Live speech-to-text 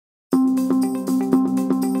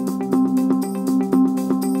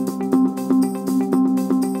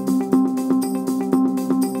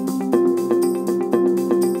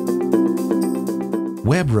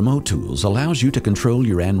Web Remote Tools allows you to control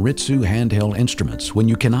your Anritsu handheld instruments when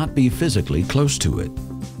you cannot be physically close to it.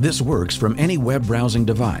 This works from any web browsing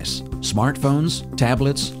device, smartphones,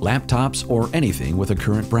 tablets, laptops, or anything with a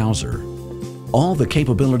current browser. All the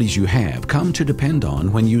capabilities you have come to depend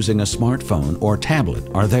on when using a smartphone or tablet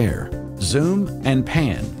are there. Zoom and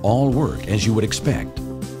pan all work as you would expect.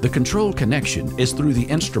 The control connection is through the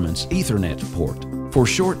instrument's Ethernet port. For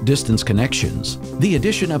short distance connections, the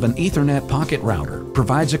addition of an Ethernet pocket router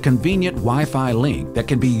provides a convenient Wi-Fi link that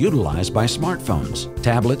can be utilized by smartphones,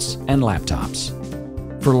 tablets, and laptops.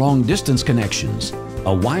 For long distance connections,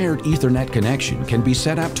 a wired Ethernet connection can be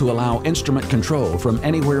set up to allow instrument control from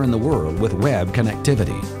anywhere in the world with web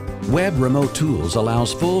connectivity. Web Remote Tools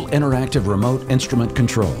allows full interactive remote instrument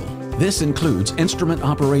control. This includes instrument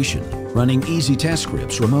operation, running easy test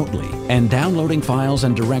scripts remotely, and downloading files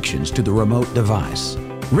and directions to the remote device.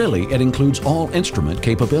 Really, it includes all instrument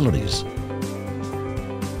capabilities.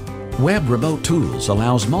 Web Remote Tools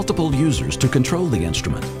allows multiple users to control the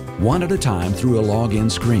instrument, one at a time through a login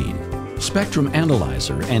screen. Spectrum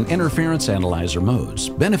Analyzer and Interference Analyzer modes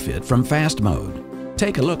benefit from fast mode.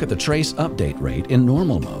 Take a look at the trace update rate in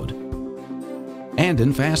normal mode and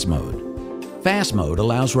in fast mode. Fast mode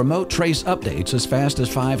allows remote trace updates as fast as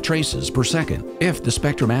 5 traces per second if the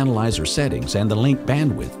Spectrum Analyzer settings and the link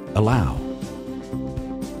bandwidth allow.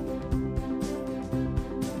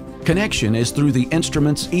 Connection is through the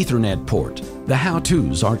instrument's Ethernet port. The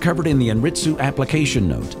how-tos are covered in the Anritsu application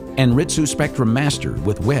note, Anritsu Spectrum Master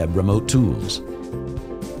with Web Remote Tools.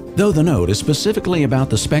 Though the note is specifically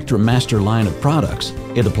about the Spectrum Master line of products,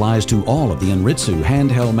 it applies to all of the Anritsu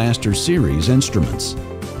Handheld Master Series instruments.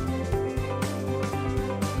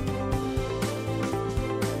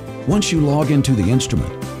 Once you log into the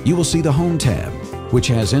instrument, you will see the Home tab, which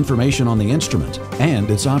has information on the instrument and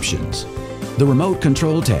its options. The Remote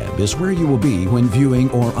Control tab is where you will be when viewing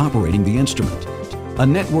or operating the instrument. A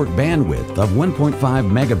network bandwidth of 1.5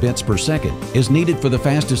 megabits per second is needed for the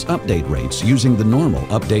fastest update rates using the normal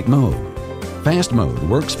update mode. Fast mode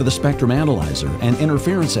works for the Spectrum Analyzer and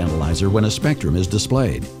Interference Analyzer when a spectrum is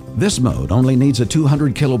displayed. This mode only needs a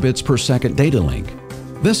 200 kilobits per second data link.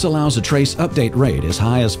 This allows a trace update rate as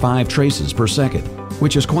high as 5 traces per second,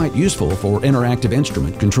 which is quite useful for interactive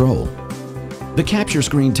instrument control. The Capture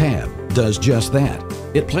Screen tab does just that.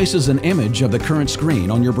 It places an image of the current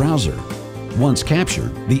screen on your browser. Once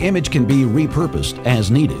captured, the image can be repurposed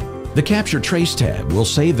as needed. The Capture Trace tab will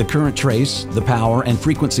save the current trace, the power and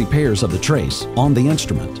frequency pairs of the trace on the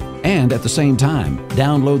instrument, and at the same time,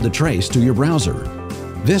 download the trace to your browser.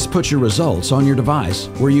 This puts your results on your device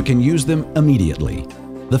where you can use them immediately.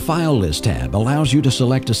 The File List tab allows you to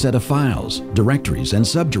select a set of files, directories, and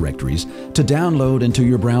subdirectories to download into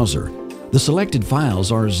your browser. The selected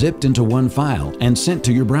files are zipped into one file and sent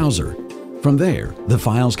to your browser. From there, the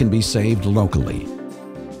files can be saved locally.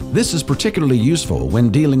 This is particularly useful when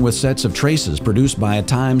dealing with sets of traces produced by a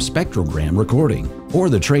time spectrogram recording or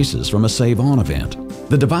the traces from a save-on event.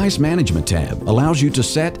 The Device Management tab allows you to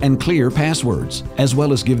set and clear passwords, as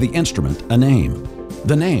well as give the instrument a name.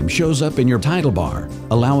 The name shows up in your title bar,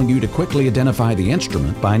 allowing you to quickly identify the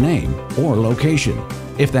instrument by name or location,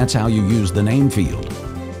 if that's how you use the name field.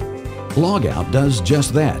 Logout does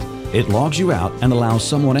just that. It logs you out and allows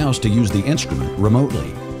someone else to use the instrument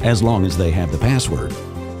remotely, as long as they have the password.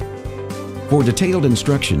 For detailed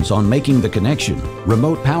instructions on making the connection,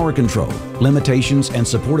 remote power control, limitations, and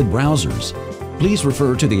supported browsers, please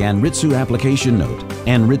refer to the Anritsu application note,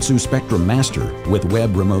 Anritsu Spectrum Master with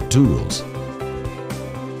Web Remote Tools.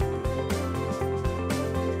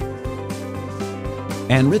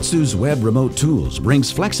 Anritsu's Web Remote Tools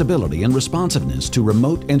brings flexibility and responsiveness to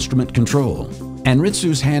remote instrument control.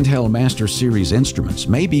 Anritsu's Handheld Master Series instruments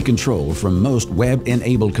may be controlled from most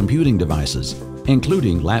web-enabled computing devices,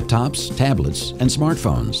 including laptops, tablets, and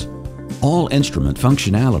smartphones. All instrument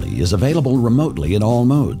functionality is available remotely in all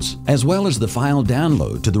modes, as well as the file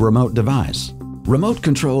download to the remote device. Remote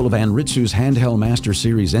control of Anritsu's Handheld Master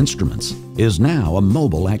Series instruments is now a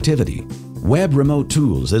mobile activity. Web Remote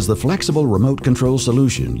Tools is the flexible remote control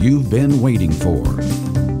solution you've been waiting for.